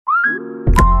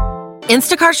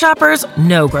Instacart shoppers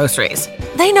know groceries.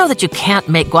 They know that you can't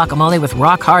make guacamole with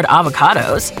rock-hard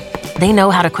avocados. They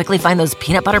know how to quickly find those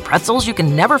peanut butter pretzels you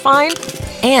can never find.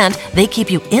 And they keep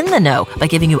you in the know by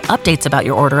giving you updates about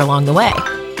your order along the way.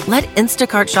 Let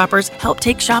Instacart shoppers help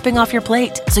take shopping off your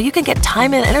plate so you can get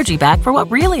time and energy back for what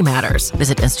really matters.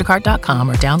 Visit instacart.com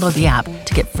or download the app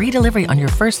to get free delivery on your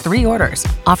first 3 orders.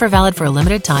 Offer valid for a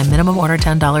limited time. Minimum order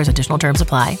 $10. Additional terms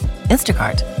apply.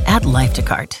 Instacart. Add life to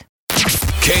cart.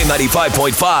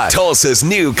 K95.5, Tulsa's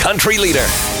new country leader.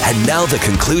 And now the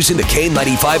conclusion to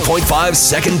K95.5's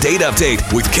second date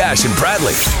update with Cash and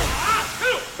Bradley.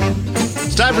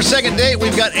 It's time for second date.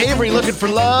 We've got Avery looking for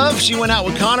love. She went out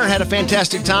with Connor, had a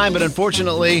fantastic time, but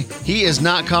unfortunately, he is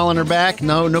not calling her back.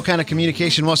 No kind of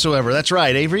communication whatsoever. That's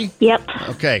right, Avery? Yep.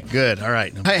 Okay, good. All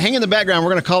right. Hey, hang in the background.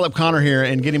 We're going to call up Connor here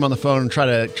and get him on the phone and try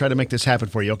to make this happen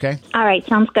for you, okay? All right,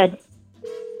 sounds good.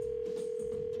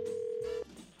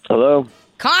 Hello?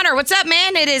 Connor, what's up,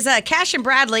 man? It is Cash and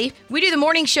Bradley. We do the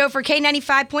morning show for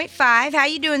K95.5. How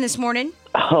you doing this morning?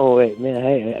 Oh, wait, man.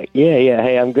 Hey, yeah.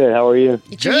 Hey, I'm good. How are you?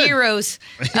 It's your heroes.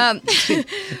 We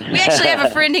actually have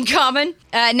a friend in common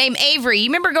named Avery. You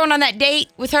remember going on that date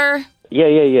with her? Yeah,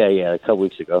 a couple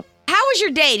weeks ago. How was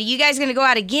your date? Are you guys going to go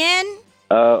out again?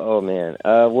 Oh, man.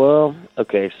 Well,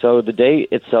 okay, so the date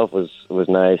itself was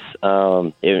nice.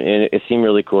 It seemed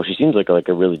really cool. She seems like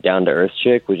a really down-to-earth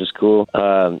chick, which is cool.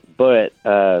 But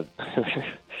so,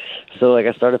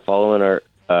 I started following her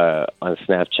on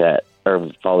Snapchat,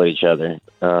 or followed each other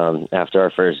after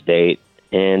our first date.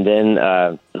 And then,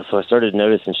 so I started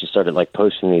noticing she started,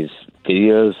 posting these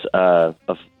videos of,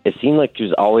 it seemed like she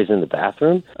was always in the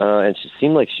bathroom, and she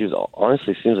seemed like she was always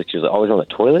on the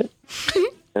toilet.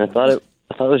 And I thought it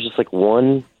was just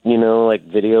one,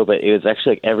 video, but it was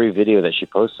actually every video that she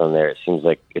posts on there. It seems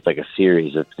like it's a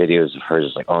series of videos of her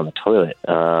just on the toilet.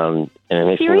 And it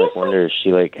makes me wonder if she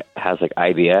has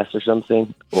IBS or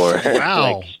something, or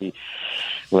wow.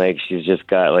 She's just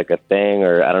got a thing,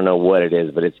 or I don't know what it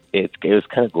is, but it was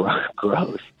kind of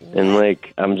gross. And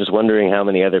I'm just wondering how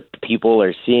many other people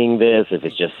are seeing this, if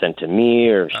it's just sent to me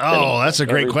or. Oh, that's a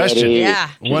great question. Yeah.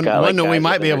 One that we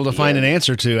might be able to find an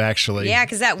answer to, actually. Yeah,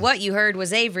 because what you heard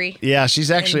was Avery. Yeah,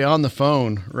 she's actually on the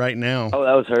phone right now. Oh,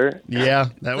 that was her? Yeah,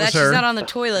 that was her. She's not on the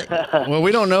toilet. Well,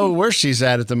 we don't know where she's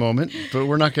at the moment, but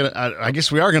we're not going to, I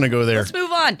guess we are going to go there. Let's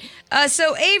move on.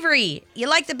 So, Avery, you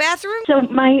like the bathroom? So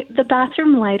the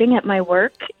bathroom lighting at my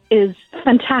work is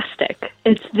fantastic.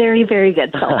 It's very, very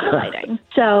good self-lighting.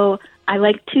 So I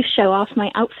like to show off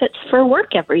my outfits for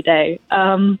work every day.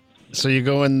 So you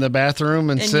go in the bathroom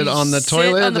and sit on the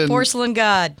toilet? On the porcelain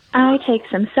god. I take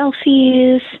some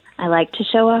selfies. I like to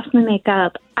show off my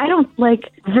makeup. I don't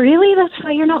really? That's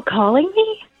why you're not calling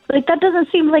me? That doesn't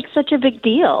seem like such a big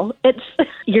deal.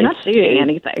 You're not seeing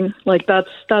anything. That's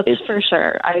for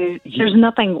sure. There's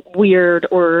nothing weird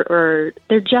or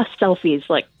they're just selfies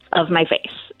of my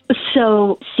face.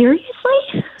 So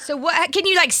seriously? So what? Can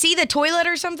you see the toilet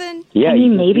or something? Yeah,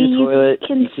 maybe you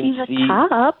can see the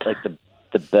top.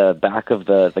 The back of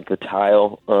the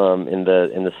tile in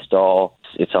the stall.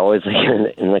 It's always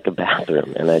in a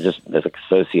bathroom, and I just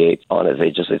associate on it.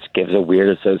 It gives a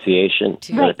weird association.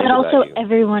 Right, but also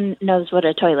everyone knows what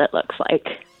a toilet looks like.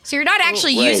 So you're not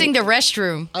actually using the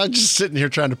restroom. I'm just sitting here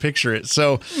trying to picture it.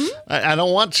 So I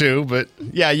don't want to, but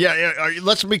yeah.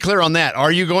 Let's be clear on that.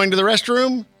 Are you going to the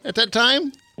restroom at that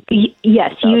time?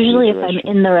 Yes, usually if I'm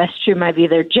in the restroom, I've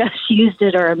either just used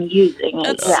it or I'm using it.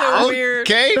 That's so weird.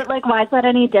 Okay. But why is that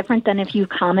any different than if you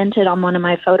commented on one of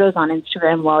my photos on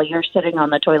Instagram while you're sitting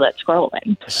on the toilet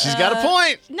scrolling? She's got a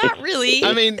point. Not really.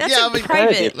 That's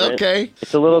private. Okay.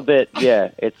 It's a little bit,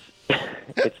 yeah. It's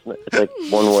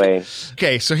one way.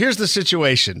 Okay, so here's the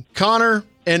situation. Connor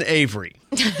and Avery.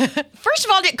 First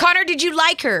of all, Connor, did you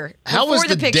like her? How was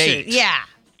the picture? date? Yeah.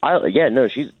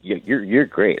 You're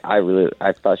great. I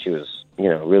thought she was,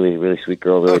 really, really sweet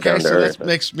girl, really down to earth.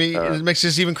 That makes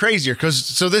this even crazier.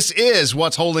 So this is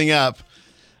what's holding up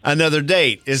another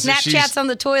date. Is Snapchat's on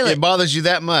the toilet. It bothers you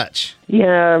that much?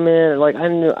 Yeah, man.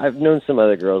 I've known some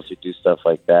other girls who do stuff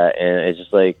like that, and it's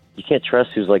just you can't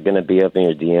trust who's going to be up in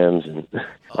your DMs and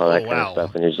all that kind of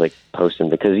stuff, and you're just posting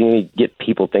because you get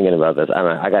people thinking about this.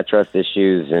 I got trust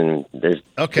issues, and there's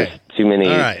just too many.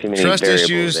 All right, too many trust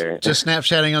issues. There. Just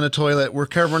Snapchatting on the toilet. We're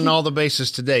covering all the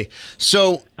bases today.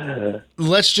 So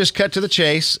let's just cut to the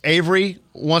chase. Avery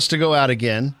wants to go out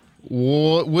again.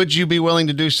 Would you be willing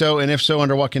to do so, and if so,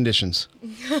 under what conditions?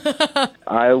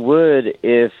 I would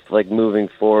if, moving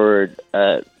forward,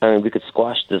 we could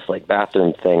squash this,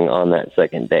 bathroom thing on that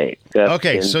second date.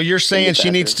 Okay, so you're saying she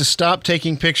needs to stop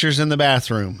taking pictures in the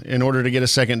bathroom in order to get a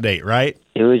second date, right?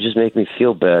 It would just make me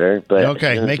feel better. But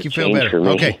Okay, make you feel change better. for me.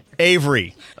 Okay,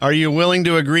 Avery, are you willing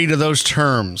to agree to those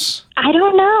terms? I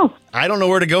don't know. I don't know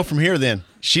where to go from here then.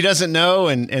 She doesn't know,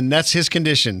 and that's his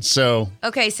condition. So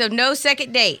Okay, so no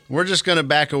second date. we're just going to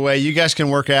back away. You guys can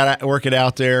work it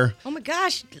out there. Oh my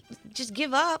gosh, just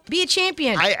give up. Be a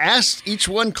champion. I asked each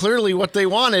one clearly what they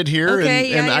wanted here.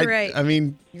 Okay, and yeah, you're right. I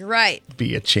mean, You're right.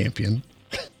 be a champion.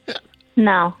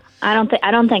 No, I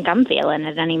don't think I'm feeling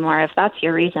it anymore. If that's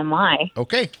your reason why.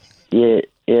 Okay, Yeah,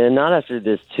 not after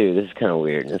this too. This is kind of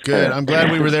weird. It's good. kinda- I'm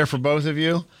glad we were there for both of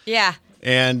you. Yeah.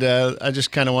 And I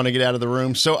just kind of want to get out of the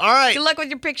room. So, all right. Good luck with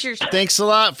your pictures. Thanks a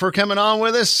lot for coming on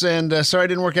with us. And sorry it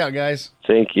didn't work out, guys.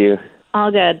 Thank you.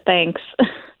 All good. Thanks.